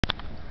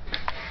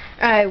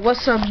Alright,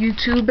 what's up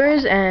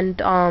YouTubers, and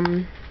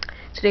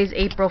today's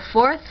April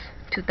 4th,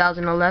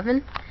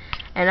 2011,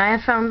 and I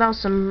have found out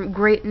some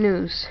great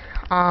news.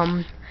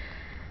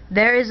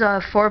 There is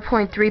a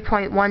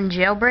 4.3.1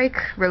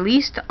 jailbreak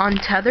released,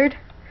 Untethered.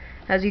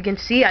 As you can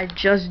see, I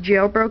just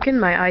jailbroken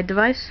my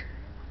iDevice,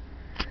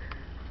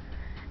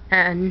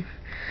 and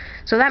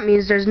so that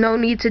means there's no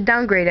need to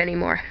downgrade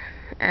anymore.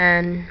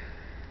 And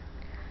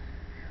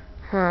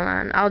hold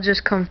on, I'll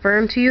just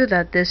confirm to you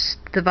that this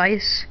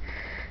device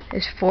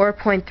is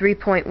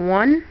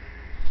 4.3.1,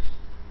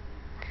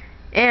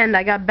 and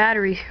I got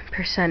battery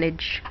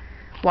percentage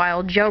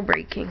while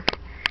jailbreaking.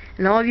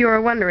 And all of you are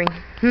wondering,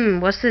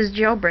 what's this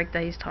jailbreak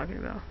that he's talking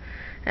about?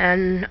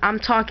 And I'm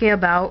talking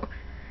about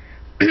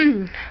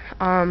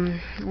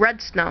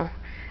Redsn0w.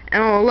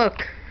 And oh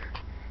look,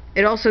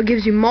 it also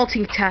gives you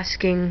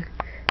multitasking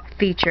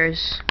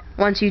features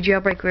once you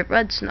jailbreak with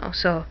Redsn0w.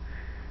 So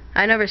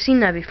I never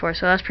seen that before,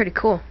 so that's pretty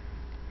cool.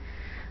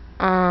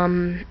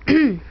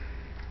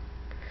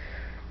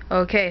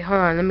 Okay, hold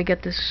on, let me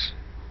get this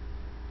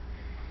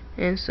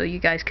in so you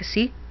guys can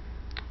see.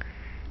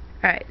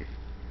 Alright.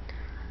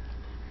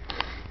 So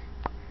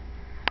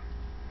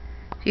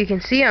you can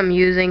see I'm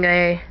using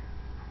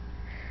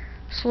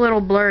it's a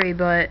little blurry,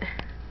 but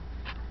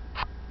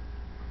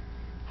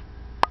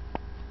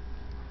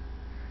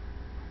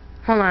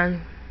hold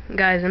on,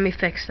 guys, let me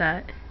fix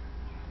that.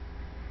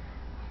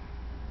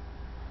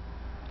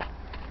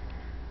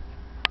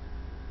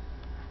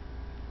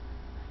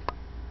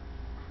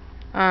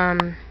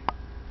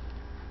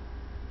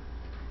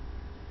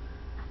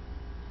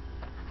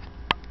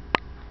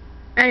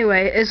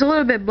 Anyway, it's a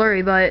little bit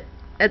blurry, but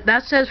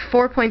that says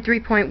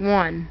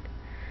 4.3.1,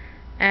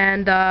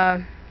 and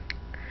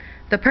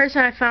the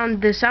person I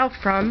found this out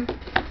from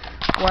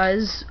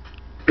was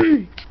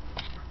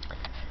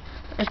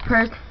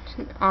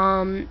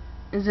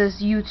is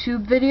this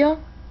YouTube video.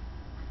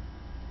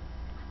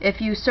 If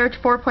you search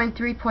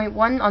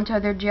 4.3.1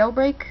 Untethered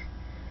Jailbreak,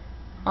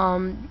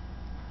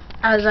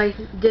 as I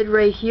did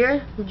right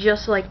here,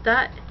 just like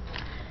that,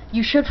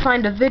 you should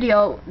find a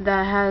video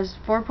that has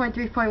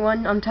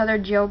 4.3.1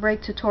 Untethered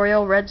Jailbreak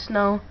tutorial,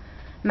 Redsn0w,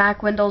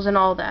 Mac, Windows, and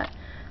all that.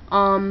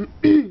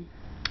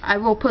 I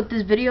will put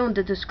this video in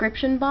the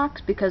description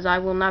box because I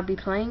will not be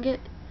playing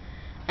it,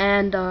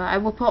 and I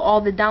will put all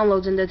the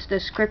downloads in the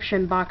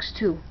description box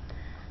too.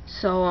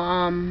 So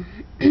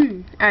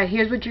alright,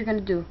 here's what you're gonna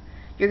do.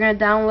 You're gonna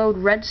download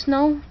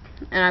Redsn0w,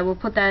 and I will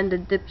put that in the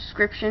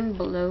description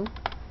below.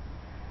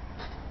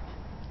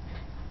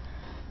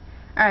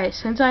 Alright,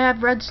 since I have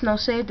Redsn0w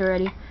saved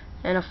already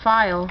in a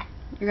file,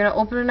 you're going to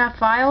open that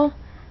file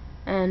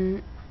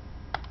and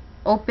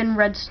open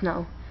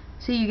Redsn0w.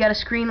 See, you get a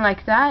screen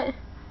like that,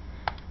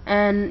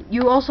 and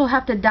you also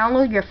have to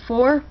download your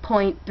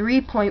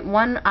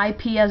 4.3.1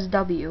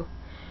 IPSW,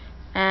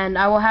 and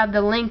I will have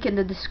the link in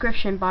the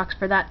description box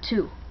for that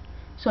too.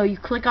 So you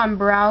click on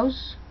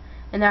browse,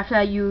 and after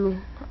that you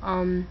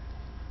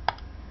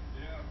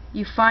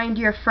find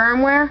your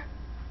firmware.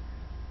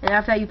 And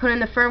after that, you put in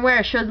the firmware,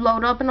 it should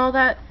load up and all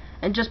that,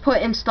 and just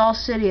put install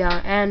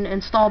Cydia and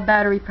install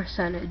battery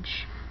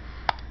percentage.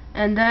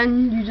 And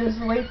then you just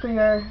wait for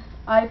your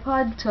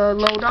iPod to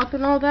load up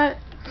and all that,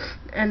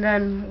 and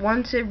then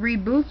once it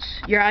reboots,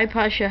 your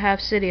iPod should have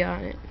Cydia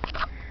on it.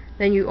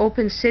 Then you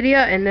open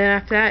Cydia, and then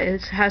after that,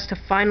 it has to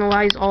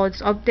finalize all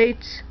its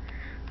updates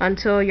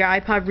until your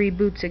iPod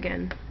reboots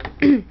again.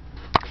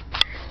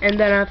 And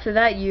then after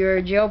that,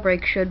 your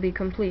jailbreak should be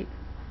complete.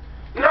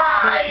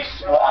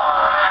 Nice one!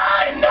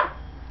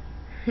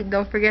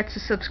 Don't forget to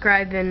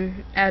subscribe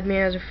and add me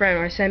as a friend,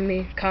 or send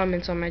me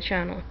comments on my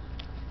channel.